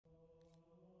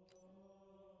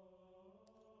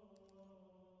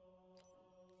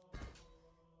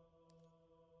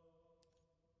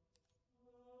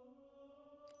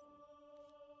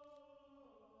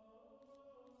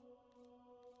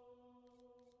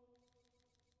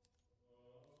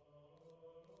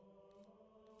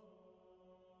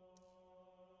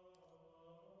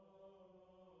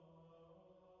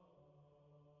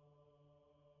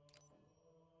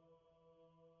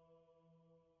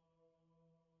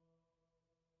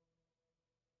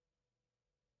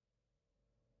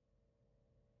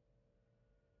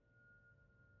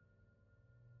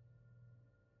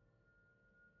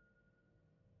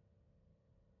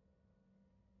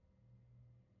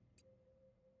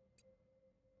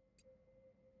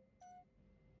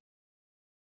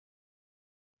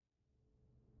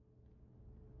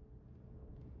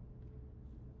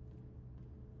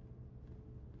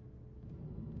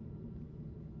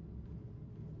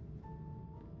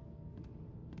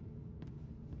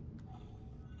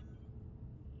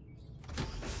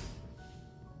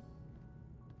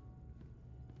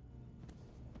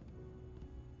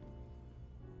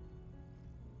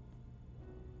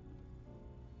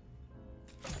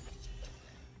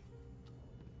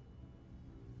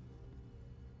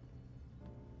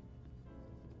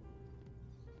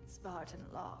Spartan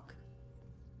Locke.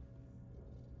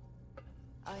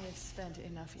 I have spent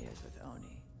enough years with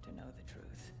Oni to know the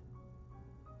truth.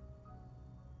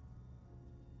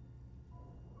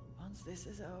 Once this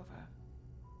is over,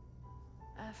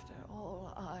 after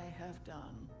all I have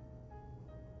done,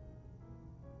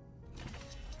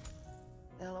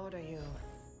 they'll order you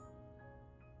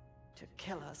to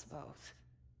kill us both.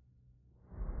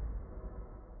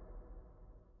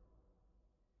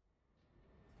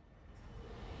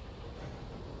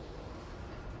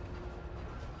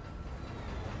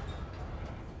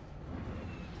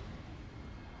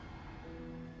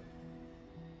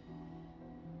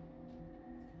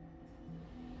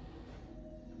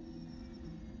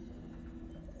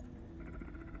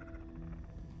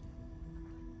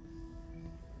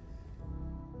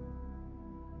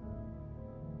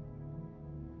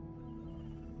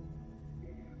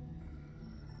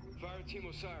 Fire Team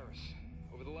Osiris.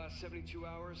 Over the last 72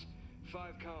 hours,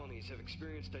 5 colonies have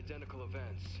experienced identical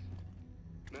events.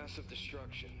 Massive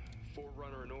destruction,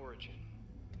 Forerunner in origin.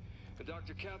 And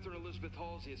Dr. Catherine Elizabeth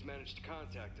Halsey has managed to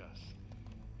contact us.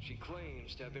 She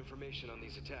claims to have information on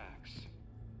these attacks.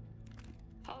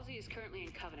 Halsey is currently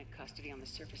in Covenant custody on the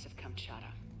surface of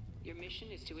Kamchatka. Your mission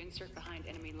is to insert behind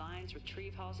enemy lines,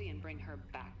 retrieve Halsey, and bring her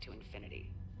back to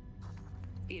Infinity.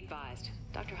 Be advised,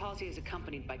 Dr. Halsey is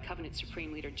accompanied by Covenant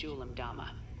Supreme Leader Jul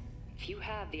 'Mdama. If you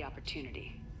have the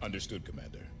opportunity... Understood,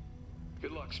 Commander.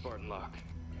 Good luck, Spartan Locke.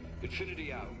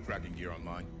 Infinity out. Tracking gear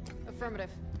online.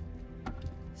 Affirmative.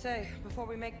 Say, before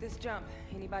we make this jump,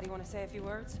 anybody want to say a few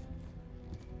words?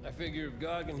 I figure if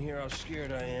God can hear how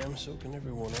scared I am, so can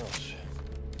everyone else.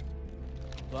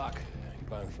 Locke, you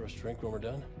buying the first drink when we're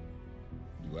done?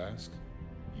 You ask,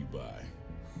 you buy.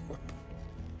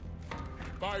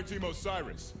 Fire Team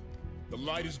Osiris. The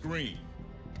light is green.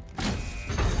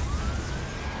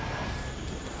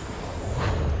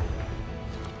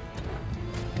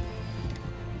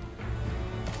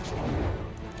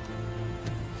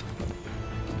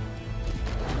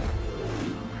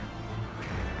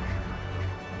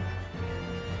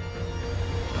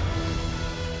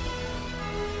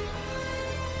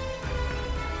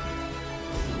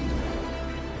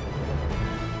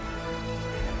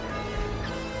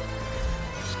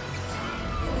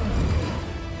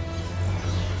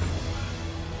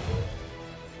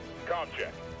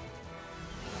 Check.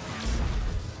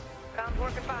 Comms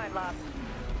working fine, Locke.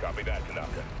 Copy that,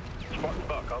 Tanaka. Spartan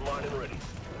Buck online and ready.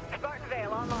 Spartan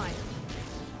Vale online.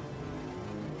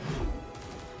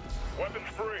 Weapons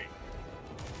free.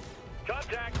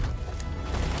 Contact!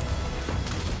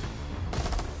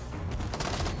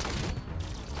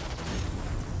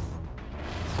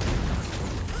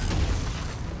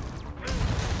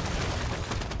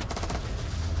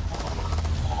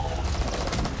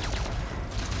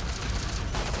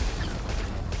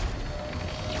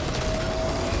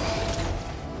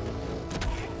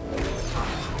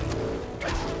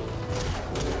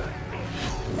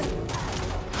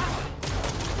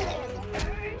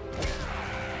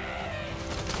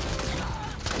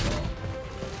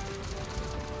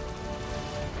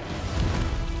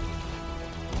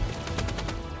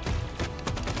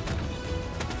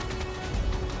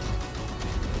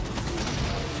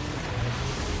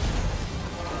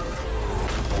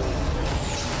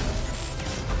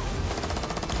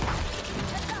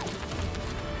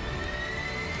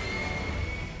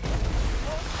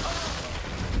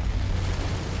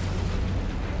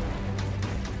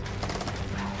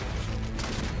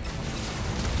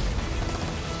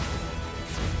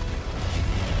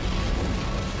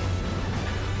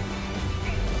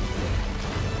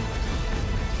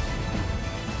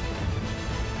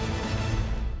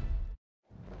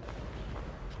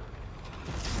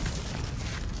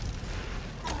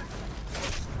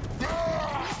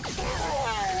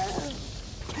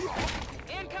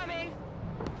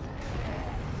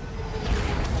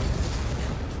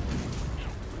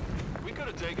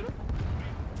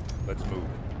 Let's move.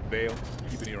 Vale,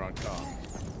 keep an ear on comm.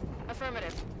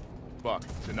 Affirmative. Buck,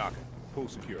 Tanaka, pull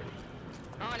security.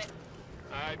 On it.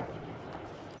 Alright.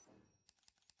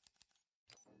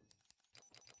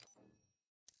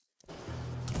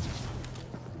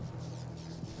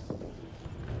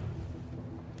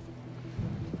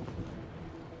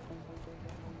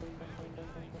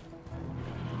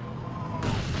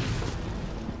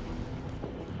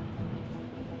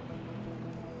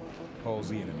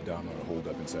 Halsey and Mdama are holed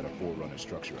up inside a Forerunner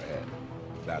structure ahead.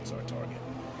 That's our target.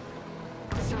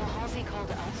 So Halsey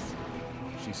called us?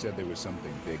 She said there was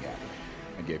something big happening,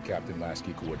 and gave Captain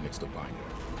Lasky coordinates to find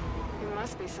her. It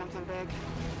must be something big.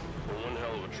 One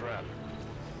hell of a trap.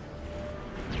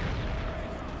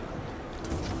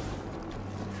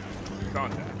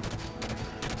 Contact.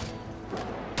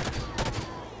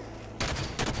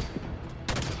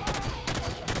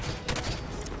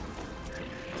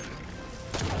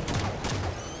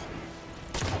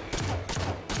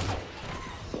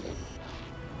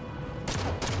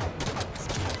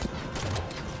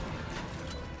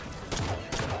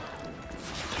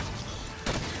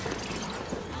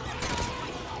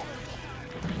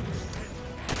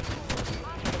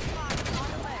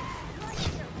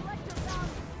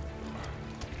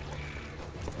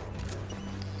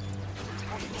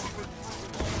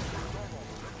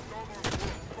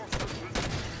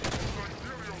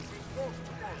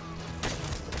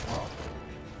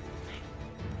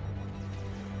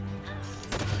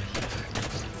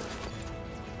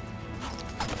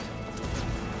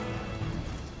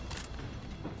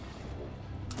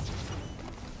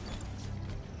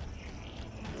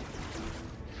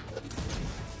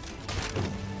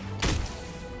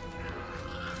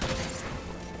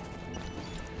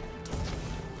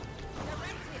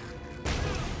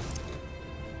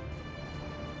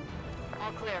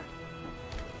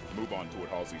 toward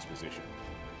Halsey's position.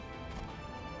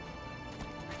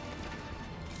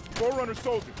 Forerunner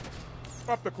soldiers!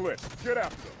 Up the cliff. Get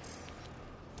after them.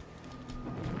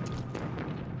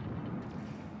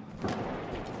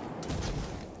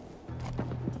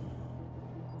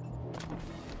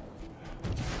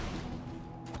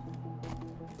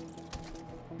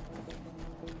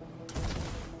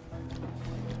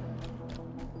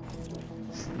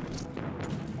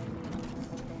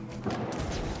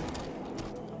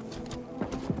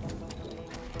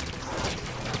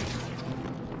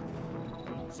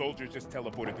 Soldiers just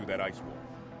teleported through that ice wall.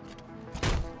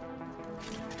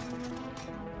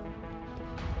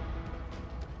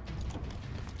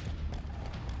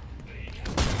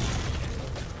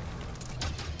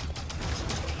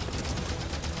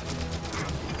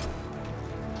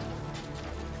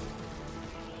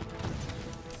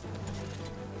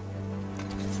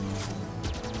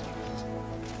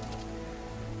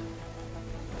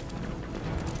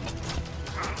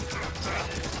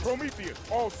 Prometheus,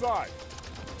 all sides.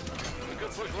 We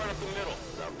could push right up the middle.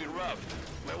 That would be rough.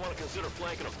 Might want to consider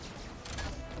flanking them.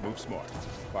 Move smart.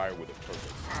 Fire with a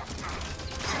purpose.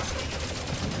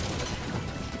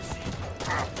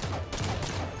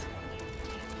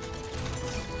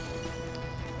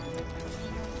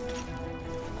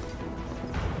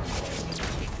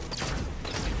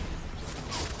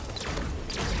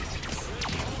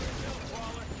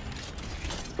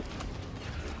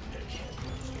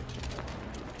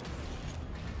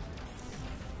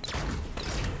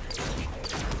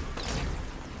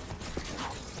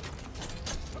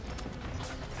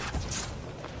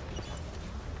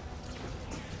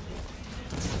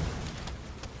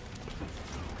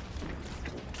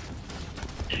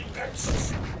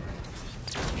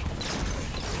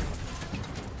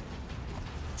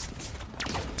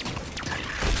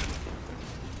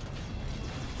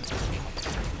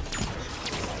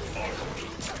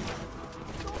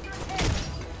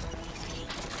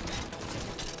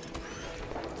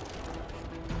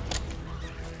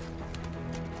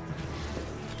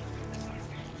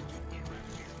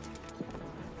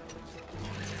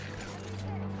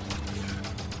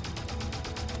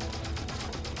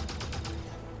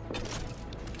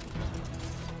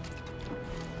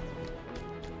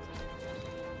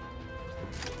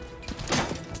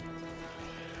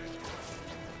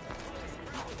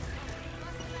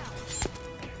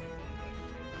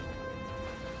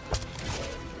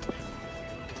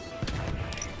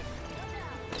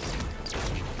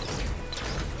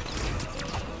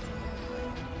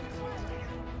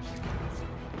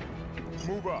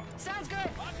 Move up. Sounds good. I'm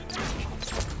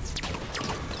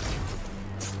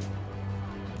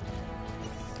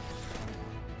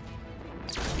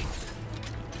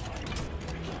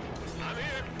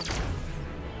here.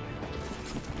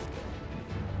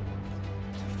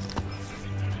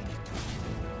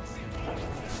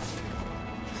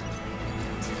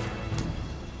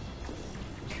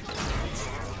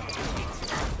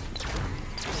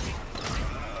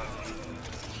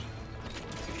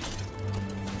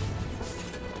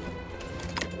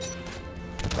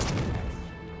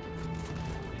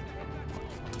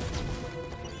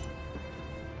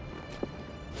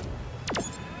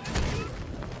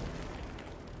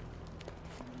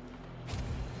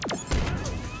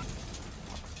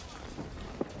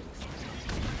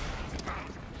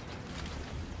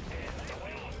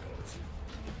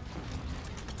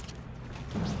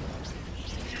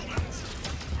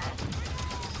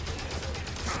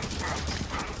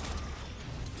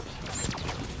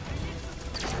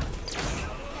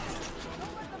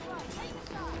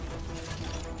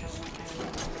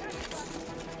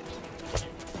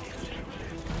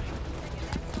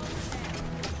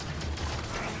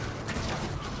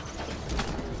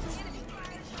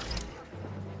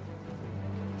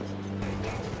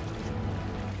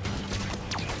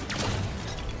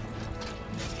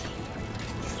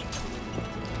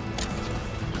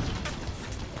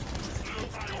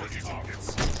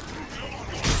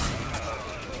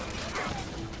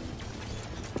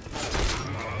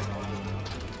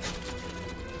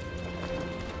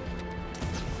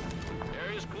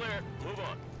 Area's clear. Move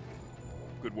on.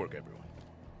 Good work, everyone.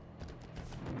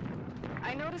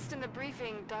 I noticed in the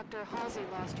briefing Dr. Halsey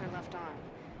lost her left arm.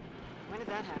 When did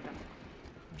that happen?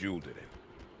 Jewel did it.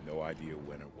 No idea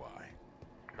when or why.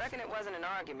 Reckon it wasn't an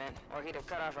argument, or he'd have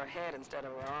cut off her head instead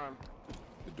of her arm.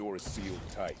 The door is sealed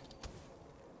tight.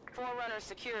 Forerunner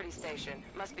security station.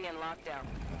 Must be in lockdown.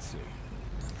 Let's see.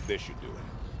 This should do it.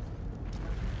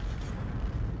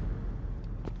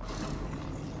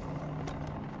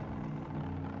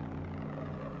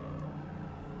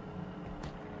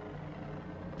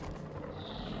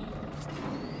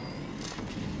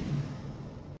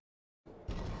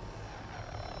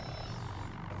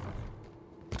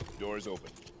 Door's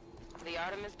open. The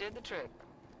Artemis did the trick.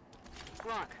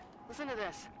 Glock, listen to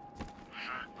this.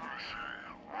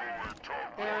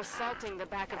 They're assaulting the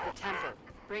back of the temple.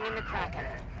 Bring in the Kraken.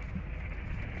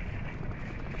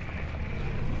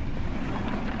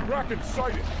 Kraken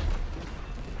sighted!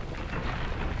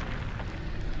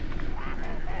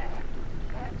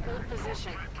 Hold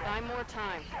position. Buy more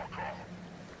time.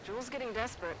 Jewel's getting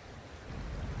desperate.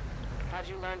 How'd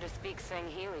you learn to speak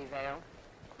Sangheili, Vale?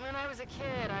 When I was a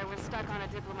kid, I was stuck on a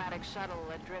diplomatic shuttle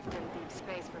adrift in deep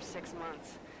space for 6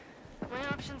 months. My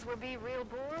options were be real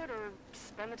bored or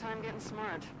spend the time getting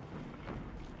smart.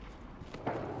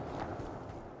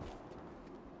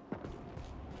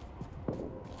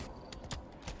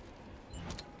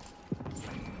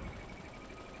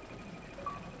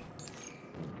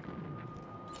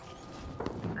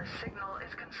 The signal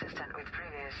is consistent with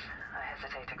previous, I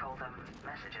hesitate to call them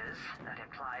messages, that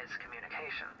implies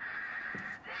communication.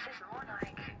 This is more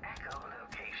like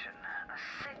echolocation, a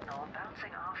signal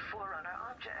bouncing off Forerunner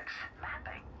objects,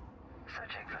 mapping,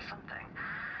 searching for something.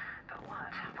 But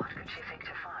what? What could she think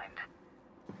to find?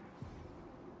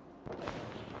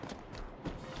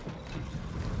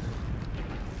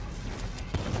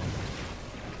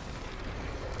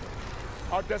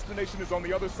 Our destination is on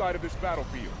the other side of this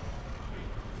battlefield.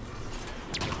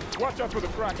 Watch out for the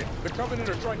Kraken. The Covenant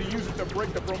are trying to use it to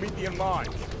break the Promethean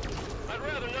lines. I'd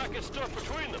rather not get stuck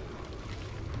between them.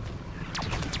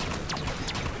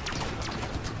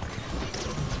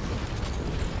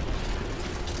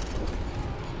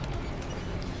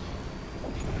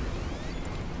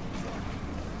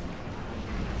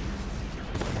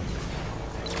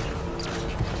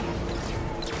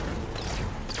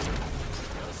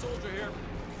 Got a soldier here.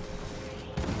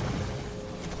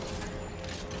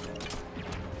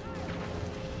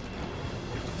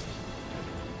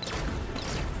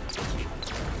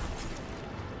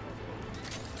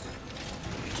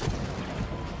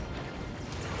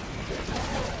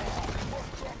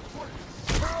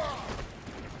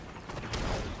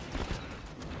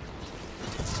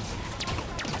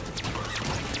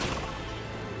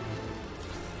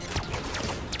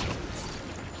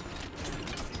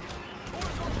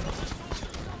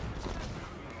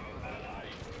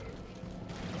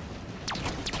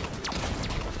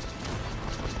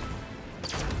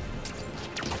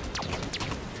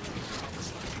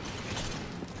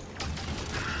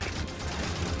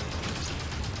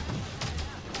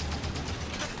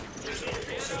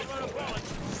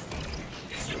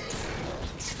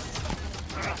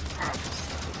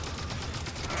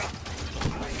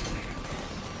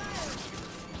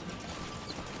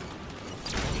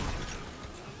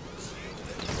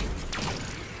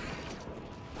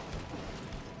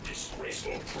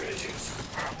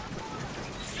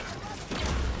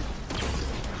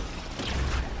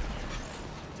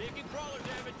 Taking crawler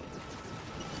damage.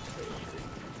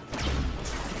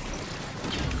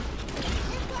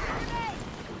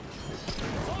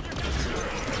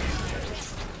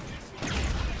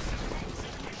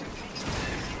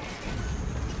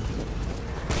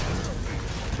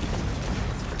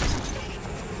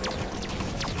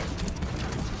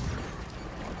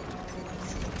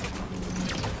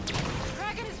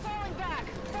 Kraken is falling back!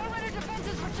 Forerunner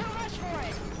defenses were too much for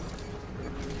it!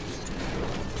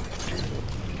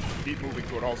 Keep moving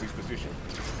toward Halsey's position.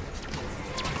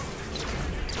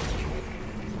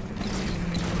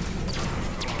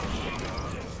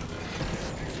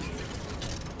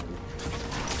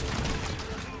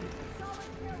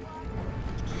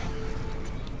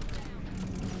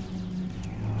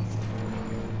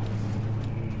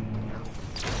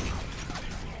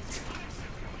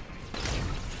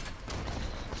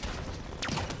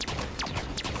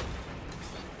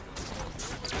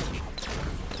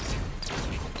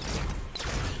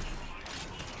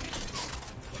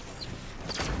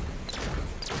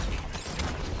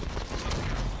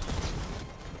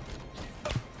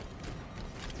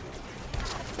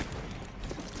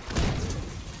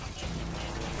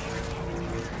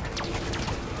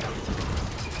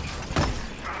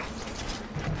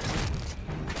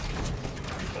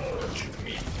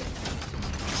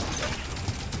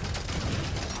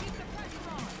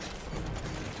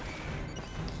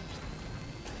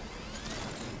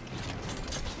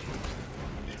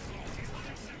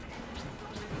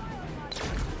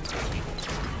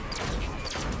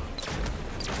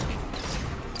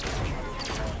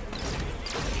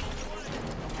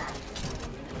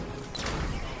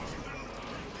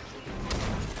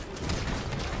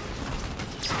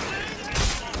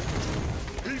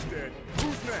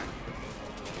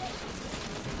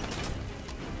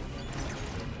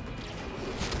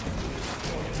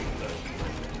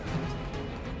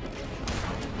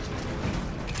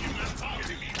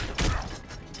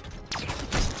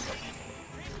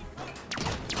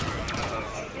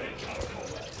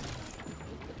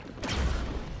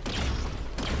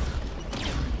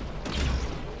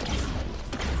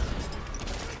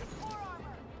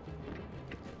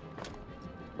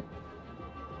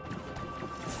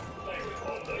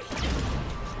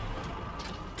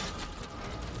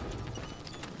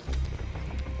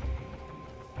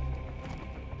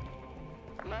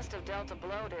 must have dealt a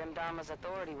blow to Imdama's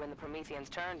authority when the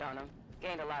Prometheans turned on him.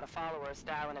 Gained a lot of followers,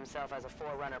 styling himself as a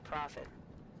forerunner prophet.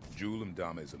 Jul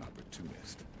Imdama is an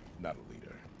opportunist, not a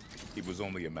leader. It was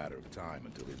only a matter of time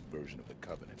until his version of the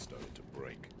Covenant started to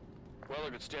break. Well,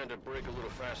 I could stand to break a little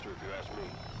faster if you ask me.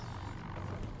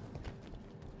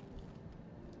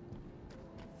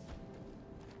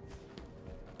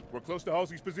 We're close to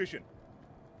Halsey's position.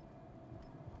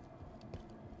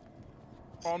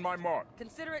 On my mark.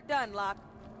 Consider it done, Locke.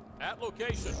 At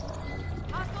location.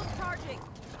 Hostiles charging.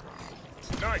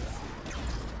 Nice!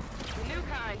 The new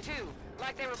kind, too.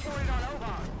 Like they reported on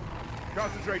Oban.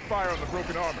 Concentrate fire on the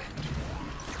broken armor.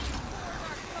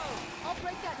 I'll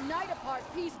break that knight apart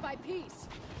piece by piece.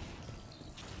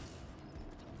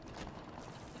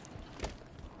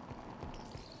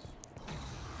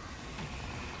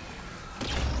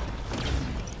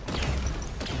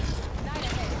 Knight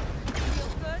ahead.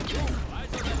 Feels good?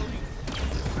 Eyes on enemy.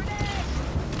 Grenade!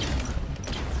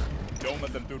 Don't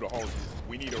let them through to Halsey.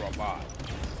 We need her alive.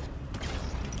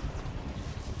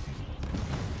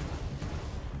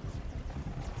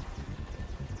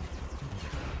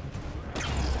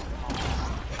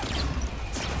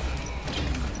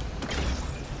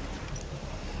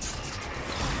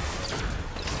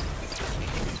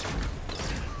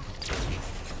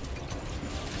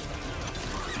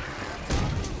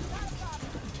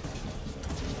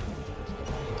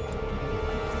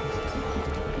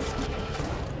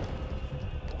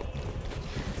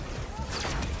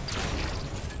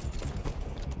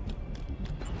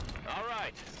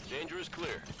 Danger is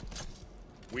clear.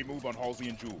 We move on Halsey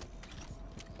and Jul.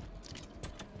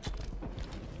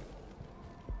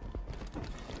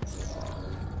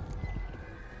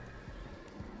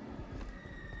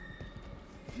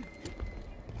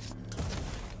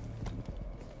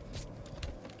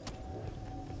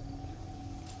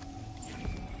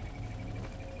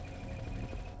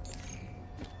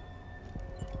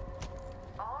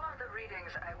 All of the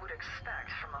readings I would expect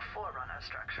from a forerunner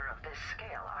structure of this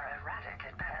scale are erratic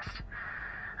at best.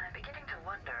 I'm beginning to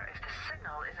wonder if the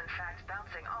signal is in fact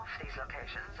bouncing off these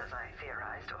locations, as I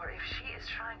theorized, or if she is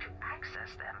trying to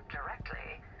access them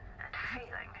directly and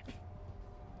failing.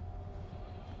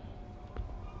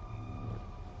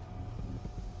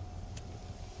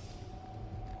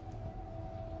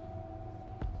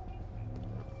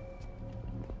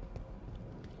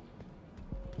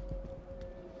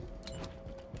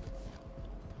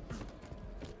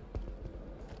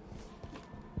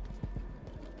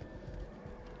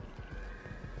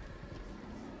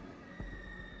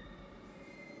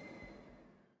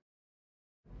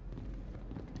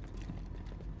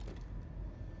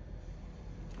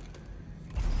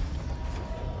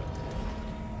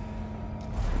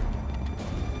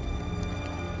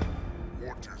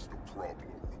 What is the problem?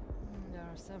 There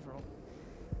are several.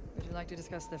 Would you like to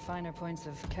discuss the finer points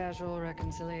of casual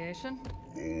reconciliation?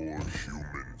 More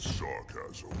human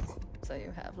sarcasm. So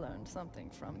you have learned something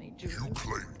from me, Julie. You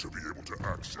claim to be able to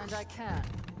access... And I can.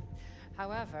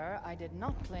 However, I did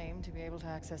not claim to be able to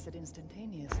access it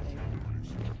instantaneously.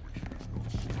 No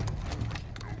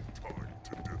time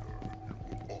to dither. You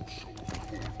will also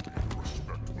accord me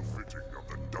respect befitting of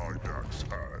the Didact's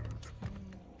hand.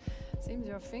 Seems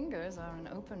your fingers are an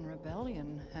open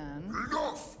rebellion, Han.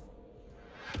 Enough!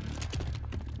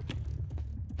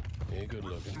 Hey, good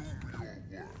looking. Do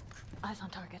your work. Eyes on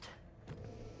target.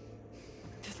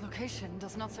 This location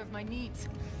does not serve my needs.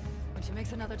 When she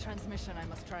makes another transmission, I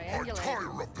must I triangulate.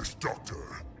 tire of this, Doctor.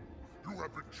 You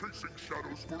have been chasing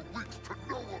shadows for weeks to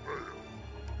no avail.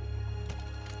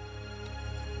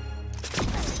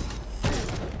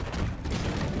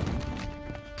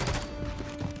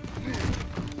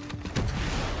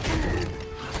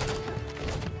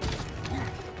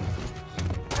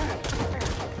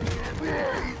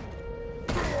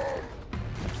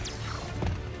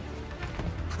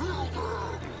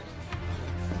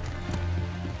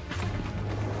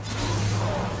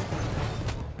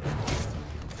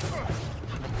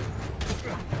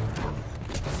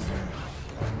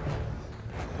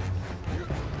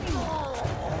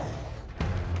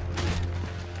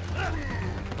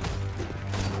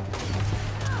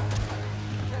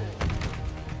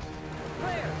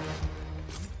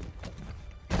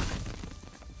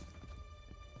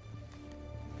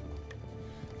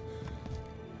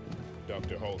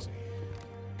 Dr. Halsey,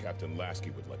 Captain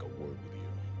Lasky would like a word with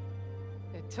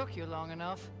you. It took you long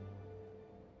enough.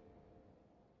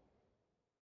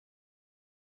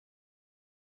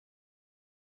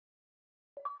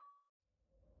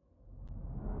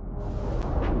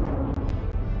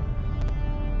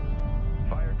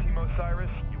 Fire Team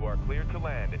Osiris, you are cleared to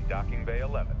land in Docking Bay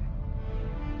 11.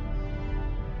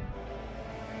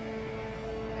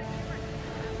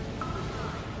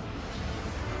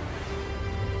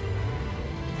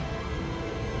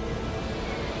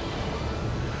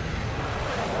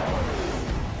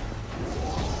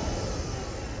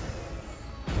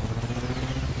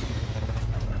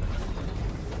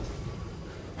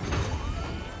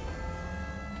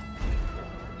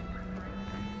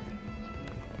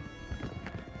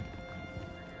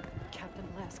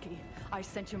 Lasky. I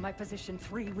sent you my position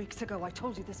 3 weeks ago. I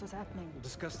told you this was happening. We'll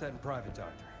discuss that in private,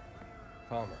 Doctor.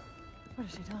 Palmer. What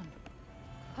has she done?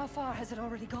 How far has it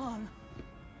already gone?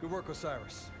 Good work,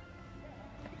 Osiris.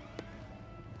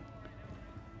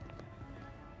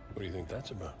 What do you think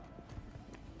that's about?